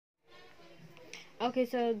Okay,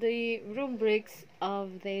 so the rubrics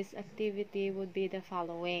of this activity would be the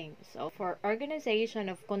following. So for organization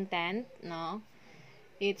of content, no,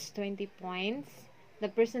 it's 20 points. The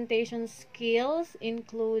presentation skills,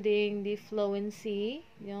 including the fluency,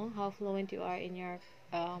 how fluent you are in your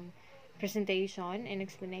um, presentation and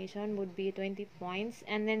explanation, would be 20 points.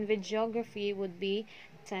 And then videography would be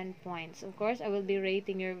 10 points. Of course, I will be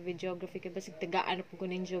rating your videography kasi tagaan po ko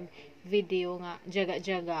ninyo video nga,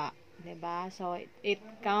 jaga-jaga. Diba? So, it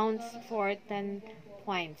counts for 10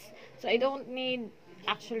 points. So, I don't need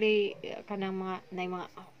actually kanang mga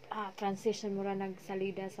transition mo ra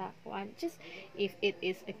nagsalida sa kuan, just if it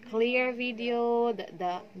is a clear video,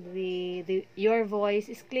 the your voice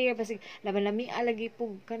is clear, basi laban lami alagi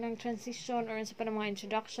pug kanang transition or sa pa ng mga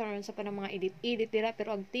introduction or sa pa ng mga edit dira,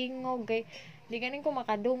 pero ang tingog kay di ganin ko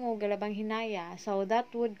makadungog galabang hinaya, so that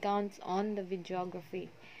would count on the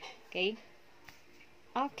videography. Okay,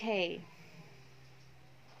 okay,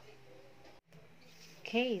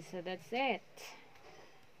 okay, so that's it.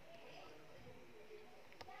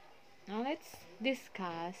 Now let's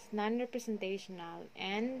discuss non-representational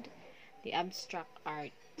and the abstract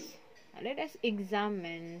art. Now let us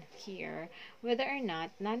examine here whether or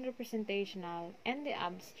not non-representational and the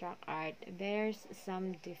abstract art bears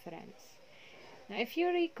some difference. Now if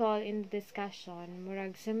you recall in the discussion,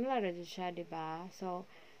 murag similar rin siya, diba? So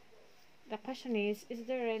the question is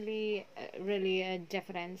there really a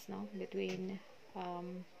difference, no, between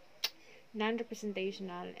um,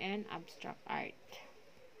 non-representational and abstract art?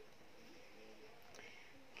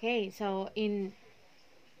 Okay, so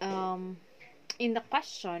um, in the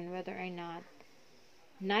question whether or not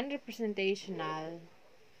non-representational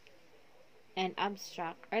and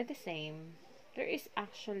abstract are the same, there is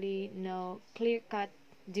actually no clear-cut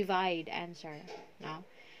divide answer, no?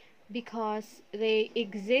 Because they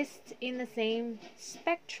exist in the same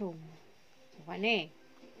spectrum. Wane.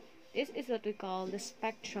 This is what we call the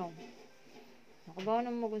spectrum. Nakabaw na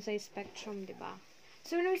mo kung sa spectrum, di ba?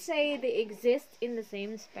 So when we say they exist in the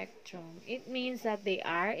same spectrum, it means that they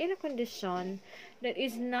are in a condition that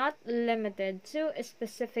is not limited to a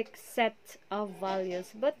specific set of values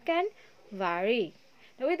but can vary.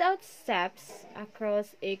 Now, without steps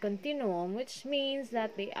across a continuum, which means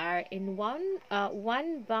that they are in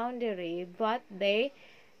one boundary but they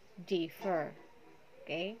differ.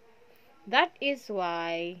 Okay? That is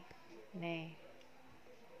why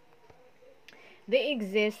they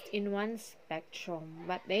exist in one spectrum,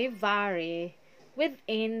 but they vary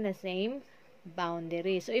within the same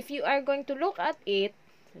boundary. So, if you are going to look at it,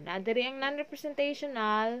 so, nadiri ang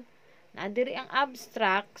non-representational, nadiri ang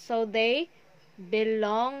abstract, so they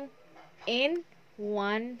belong in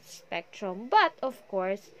one spectrum. But, of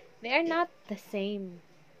course, they are not the same.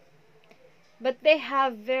 But they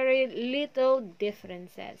have very little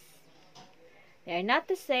differences. They are not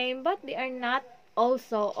the same, but they are not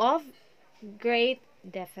also of great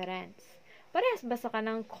difference. Parehas ba sa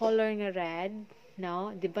kanang color nga red? No?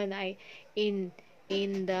 Di ba na ay in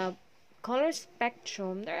the color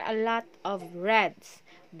spectrum, there are a lot of reds.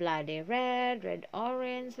 Bloody red, red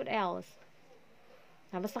orange, what else?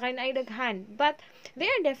 Basta kayo na ay daghan. But, they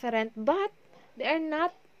are different, but they are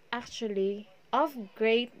not actually of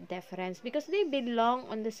great difference because they belong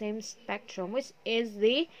on the same spectrum, which is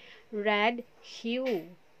the red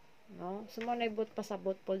hue. No? So, mo naibot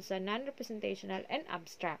pasabot po sa non-representational and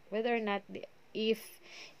abstract, whether or not if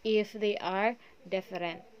they are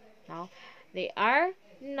different. No? They are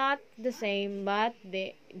not the same, but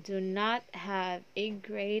they do not have a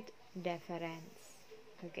great difference.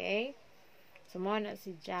 Okay? So, mo na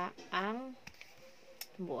si Ja ang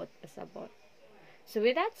buot pasabot. So,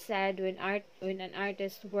 with that said, when an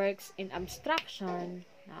artist works in abstraction,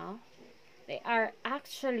 no, they are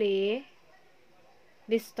actually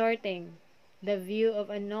distorting the view of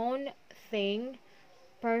a known thing,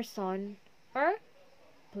 person, or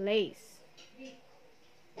place.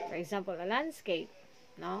 For example, a landscape,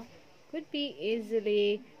 no, could be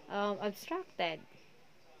easily abstracted.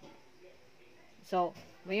 So,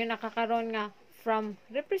 may nakakaroon nga from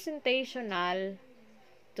representational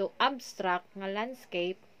to abstract nga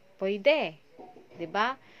landscape, pwede. 'Di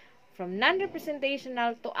ba? From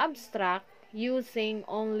non-representational to abstract using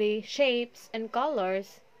only shapes and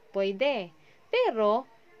colors, pwede. Pero,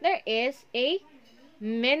 there is a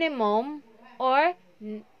minimum or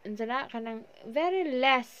kanang very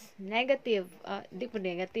less negative, di po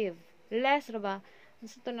negative, less ra ba? Ano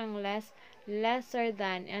to ng lesser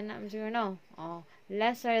than, I'm sure no,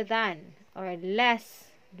 lesser than, or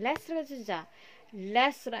less ra siya,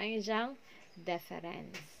 less ra ang iyang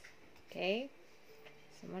difference. Okay?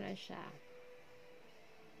 So, muna siya.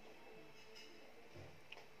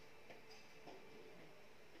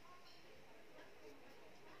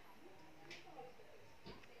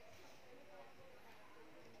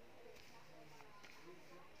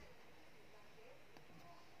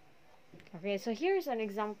 Okay, so here's an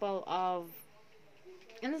example of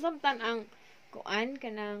ano samtan ang kuan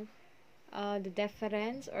kanang the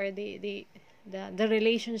difference or the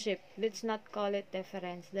relationship. Let's not call it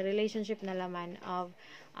difference. The relationship na laman of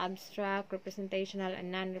abstract, representational, and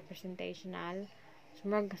non-representational. So,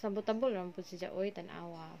 marag sabot-tabol lang po siya, oy,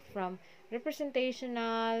 tanawa. From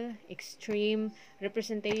representational, extreme,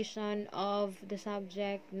 representation of the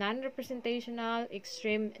subject, non-representational,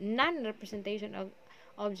 extreme, non-representation of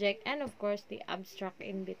object, and of course, the abstract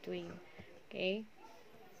in between. Okay?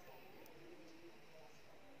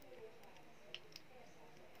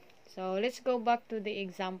 So, let's go back to the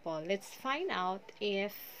example. Let's find out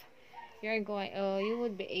if you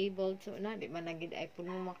would be able to, na, di man nagid ay po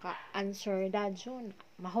mo maka-answer da, John.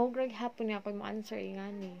 Mahograg hapon niya ako mo-answer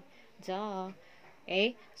ingani. Duh.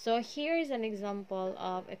 Okay? So, here is an example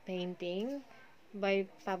of a painting by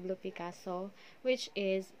Pablo Picasso, which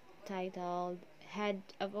is titled Head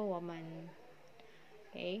of a Woman.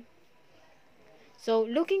 Okay? So,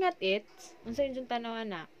 looking at it, unsa yung tanaw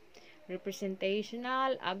na?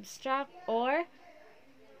 Representational, abstract, or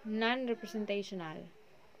non-representational?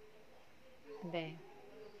 Be.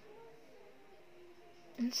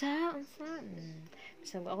 Unsa?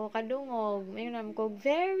 Bisag ako kadungog. Mayon naman ko,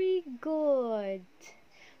 very good.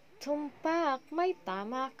 Tumpak, may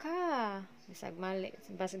tama ka. Basag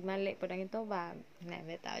mali po lang ito ba?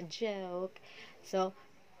 Never a joke. So,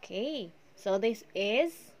 okay. So, this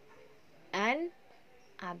is an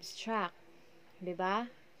abstract.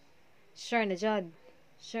 Diba? Sure na jud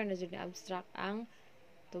na abstract ang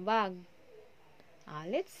tubag.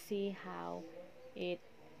 Let's see how it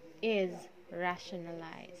is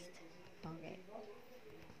rationalized. Okay.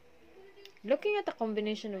 Looking at the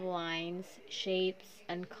combination of lines, shapes,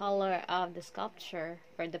 and color of the sculpture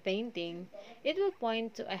or the painting, it will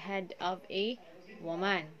point to a head of a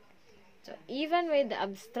woman. So even with the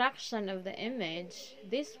abstraction of the image,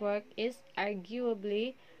 this work is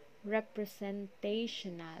arguably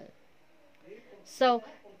representational. So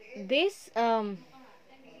this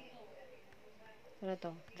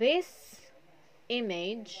this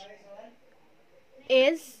image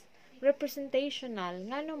is representational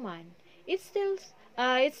nga naman. It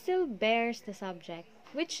still bears the subject,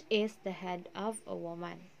 which is the head of a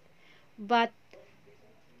woman. But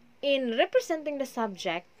in representing the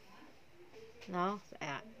subject,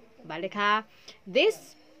 balik ha,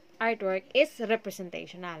 this artwork is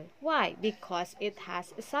representational. Why? Because it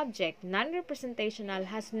has a subject. Non-representational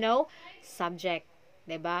has no subject.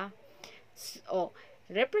 Diba? So,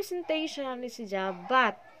 representational ni siya,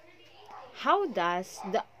 but how does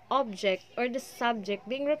the object or the subject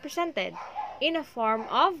being represented? In a form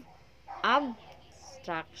of abstraction.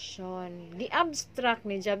 The abstract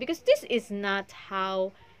ni siya, because this is not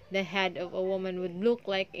how the head of a woman would look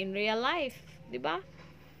like in real life. Diba?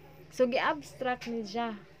 So, gi-abstract ni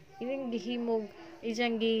siya. Ilang gihimog,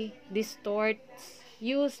 iyang gi-distort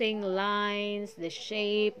using lines, the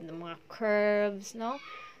shape, the mga curves, no?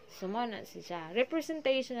 So, mo na siya.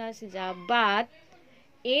 Representational siya, but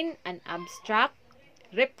in an abstract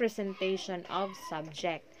representation of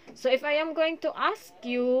subject. So, if I am going to ask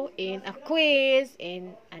you in a quiz,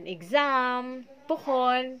 in an exam,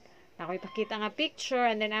 puhon, ako ipakita nga picture,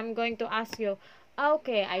 and then I'm going to ask you,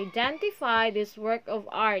 okay, identify this work of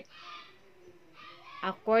art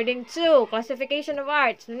according to classification of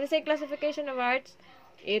arts. When we say classification of arts,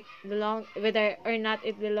 whether or not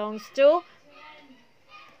it belongs to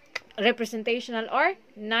representational or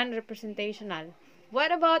non-representational. What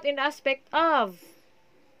about in the aspect of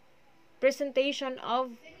presentation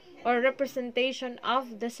of or representation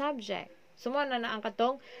of the subject? Sumana na ang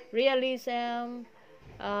katong realism,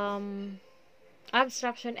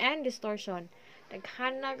 abstraction, and distortion.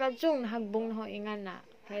 Daghan na kadzong hagbong na hoingan na.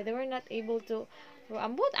 Okay, they were not able to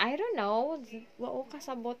ambot, I don't know, wao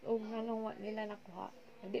kasabot og anong nila nakuha.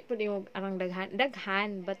 Hindi po di mo arang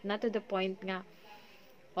daghan, but not to the point nga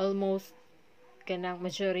almost kanang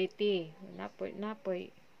majority.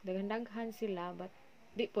 Napoy daghan sila, but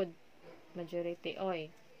di po majority. Oy,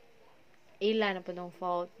 ila na po ng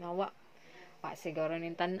fault nga wa siguro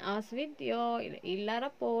ning tan-aw video, ila ra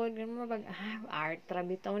po ganun bag art ra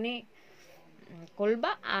bitaw ni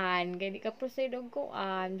kulbaan kay di ka proceed og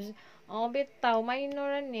kuan. Bitaw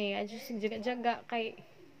minor ni adjust jaga kay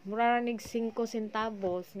mura ra nig 5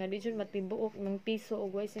 centavos nga di jud matibuok ng piso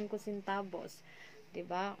og 5 centavos,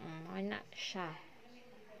 diba? Ana siya.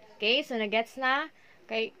 Okay, so nagets na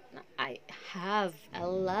kay I have a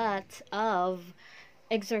lot of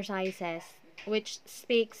exercises which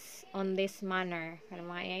speaks on this manner kana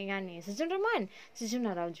mga ingani sa jud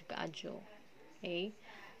na raw jud kaadyo. Okay,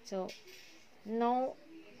 so no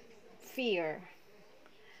fear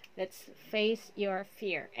Let's face your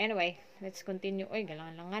fear. Anyway, let's continue. Oy,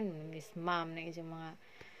 galang-langan. Miss Ma'am na yung mga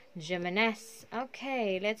Geminis.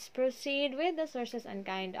 Okay, let's proceed with the sources and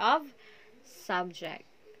kind of subject.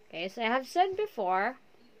 Okay, so I have said before,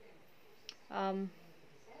 um,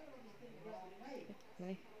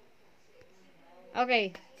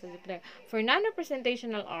 okay, so for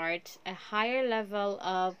non-representational arts, a higher level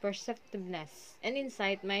of perceptiveness and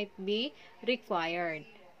insight might be required.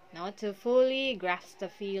 Now, to fully grasp the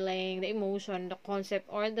feeling, the emotion, the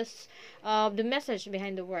concept, or the message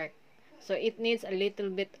behind the work. So, it needs a little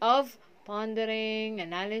bit of pondering,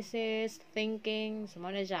 analysis, thinking,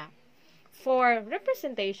 sumana siya. For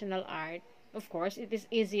representational art, of course, it is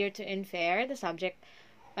easier to infer the subject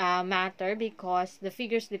matter because the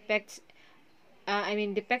figures depicted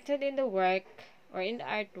in the work or in the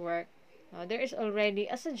artwork, there is already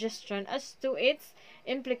a suggestion as to its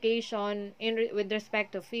implication with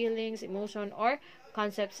respect to feelings, emotion, or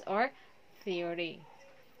concepts or theory.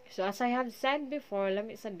 So, as I have said before,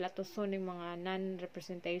 lami sa blatoson ng mga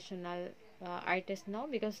non-representational artists,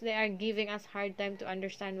 no? Because they are giving us hard time to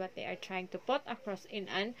understand what they are trying to put across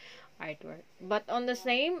in an artwork. But on the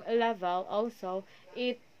same level, also,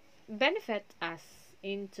 it benefits us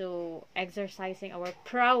into exercising our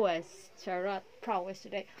prowess, charot, prowess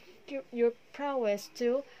today, your prowess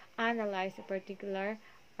to analyze a particular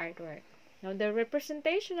artwork. Now, the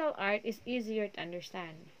representational art is easier to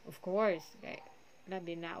understand, of course. Okay?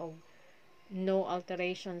 Labi na og no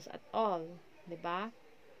alterations at all, di ba?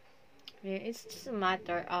 It's just a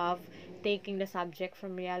matter of taking the subject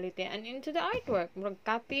from reality and into the artwork. Murag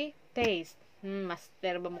copy paste.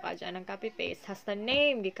 Master ba mo ka dyan ng copy paste? Has the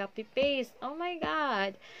name, gi copy paste. Oh my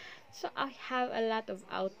god. So I have a lot of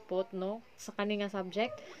output, no, sa kaninga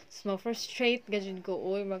subject. So frustrate gajud ko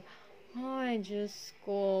oy mag ay, Diyos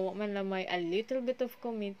ko, man lang may a little bit of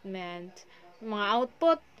commitment. Mga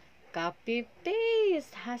output,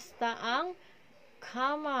 copy-paste, hasta ang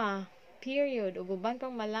comma, period, uguban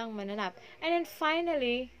pang malang mananap. And then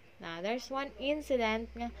finally, there's one incident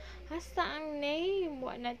nga, hasta ang name,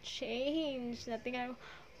 wa na change. Natingan,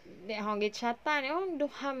 di akong gichatan, akong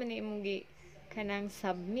duha man imong kanang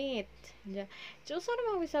submit. So,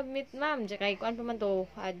 naman submit, ma'am? Diya kay kuan pa man to,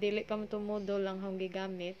 dili pa man to module lang akong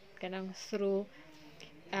gigamit, kanang through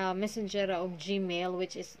messenger of Gmail,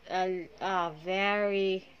 which is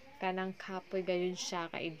very kanang kapoy gayon siya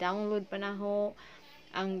kay download pa na ho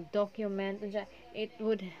ang document it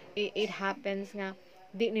happens nga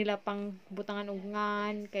di nila pang butangan og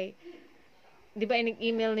ngan kay di ba inig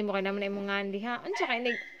email nimo kay naman imong ngan diha unsa kay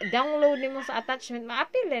inig download nimo sa attachment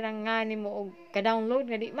maapil lang nga nimo og ka-download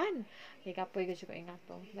nga di man di kapoy gyud ko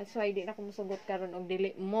ingato. That's why di na ko musugot karon og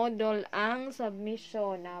dili model ang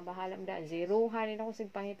submission na bahala da zerohan ina ko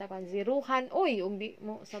sig pangita kan zerohan oy og di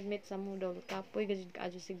mo submit sa model kapoy gyud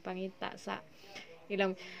kaadyo sig pangita sa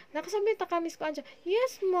ilang nakasubmit ta kamis ko ansa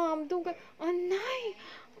yes ma'am dugan anay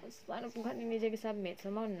ano po ganin ni Jagi submit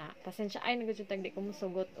so mo na pasensya ay nagudyo tag di ko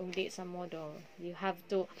musugot og di sa model you have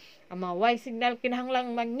to amaway signal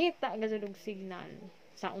kinahanglang mangita gajud og signal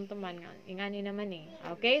sa untuman nga ingani naman eh.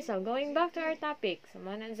 Okay, so going back to our topic so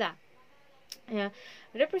mo na za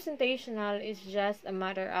representational is just a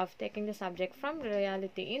matter of taking the subject from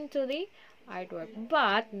reality into the artwork.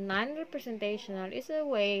 But non-representational is a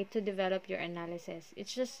way to develop your analysis.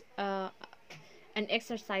 It's just an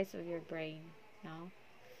exercise of your brain. No?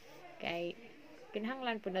 Okay.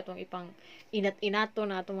 Kinahanglan po na itong ipang inat-inato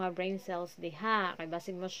na itong mga brain cells diha. Kay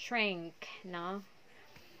basig mo shrink. No?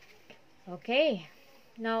 Okay.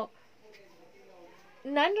 Now,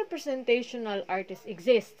 non-representational artists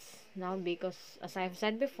exists. Now, because as I've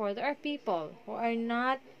said before, there are people who are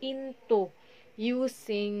not into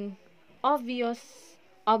using obvious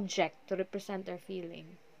object to represent their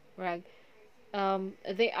feeling. Right?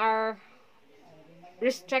 They are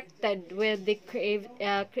restricted with the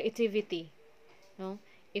creativity. No?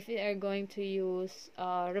 If they are going to use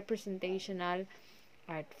representational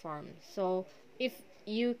art forms. So, if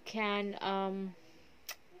you can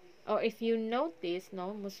or if you notice,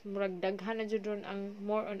 no, mas murag daghan na jud ron ang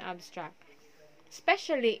more on abstract.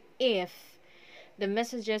 Especially if the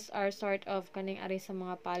messages are sort of kaning ari sa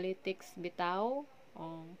mga politics bitaw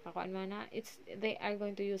kakuan man na they are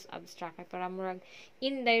going to use abstract kay para murag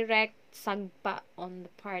indirect sagpa on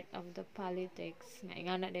the part of the politics nga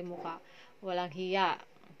ingana day mo ka walang hiya.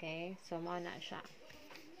 Okay, so mao na siya.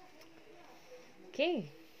 Okay,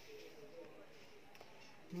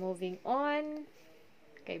 moving on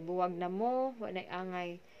kay buwag na mo wala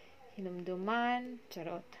angay hinumduman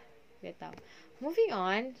charot bitaw. Moving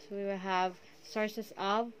on, so we will have sources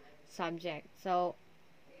of subject. So,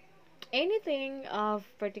 anything of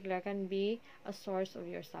particular can be a source of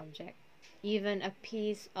your subject. Even a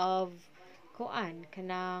piece of kuan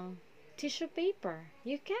kanang tissue paper,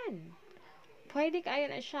 you can. Pwede kayo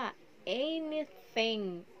na siya.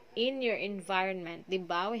 Anything in your environment.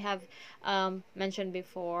 Diba? We have mentioned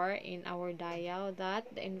before in our dial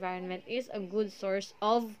that the environment is a good source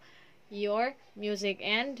of your music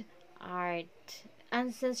and art.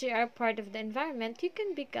 And since you are part of the environment, you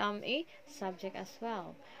can become a subject as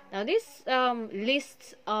well. Now, these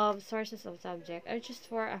lists of sources of subject are just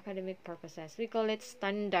for academic purposes. We call it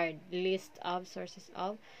standard list of sources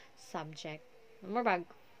of subject. Morbag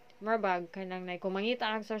kanang kung mangita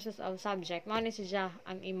ang sources of subject, mao ni siya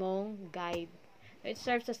ang imong guide. It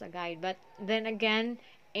serves as a guide, but then again,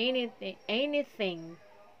 anything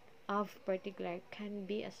of particular can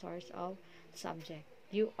be a source of subject.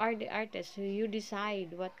 You are the artist, so you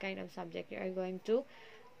decide what kind of subject you are going to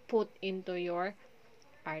put into your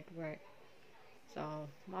artwork. So,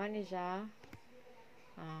 mao ni siya.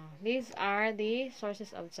 These are the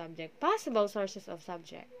sources of subject. Possible sources of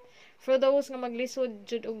subject. For those nga maglisod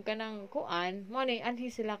jud og kanang kuan, mo ni anhi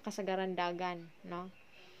sila kasagaran dagan, no?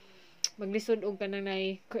 Maglisod og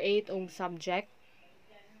kanang create og subject.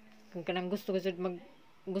 Kung kanang gusto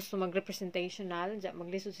mag-representational,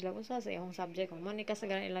 maglisod sila usa sa iyong subject. Kung mo ni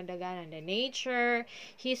kasagaran ilang daganan, the nature,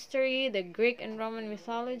 history, the Greek and Roman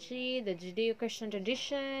mythology, the Judeo-Christian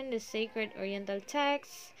tradition, the sacred Oriental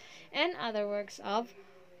texts, and other works of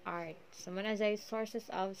art. So, muna say sources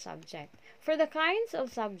of subject. For the kinds of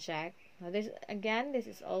subject, this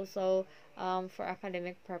is also for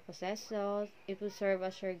academic purposes, so it will serve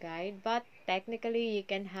as your guide. But technically, you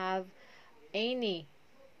can have anything,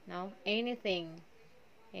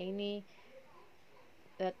 any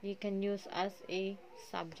that you can use as a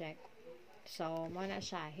subject. So, muna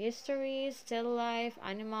siya. History, still life,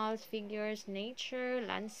 animals, figures, nature,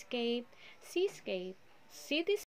 landscape, seascape, city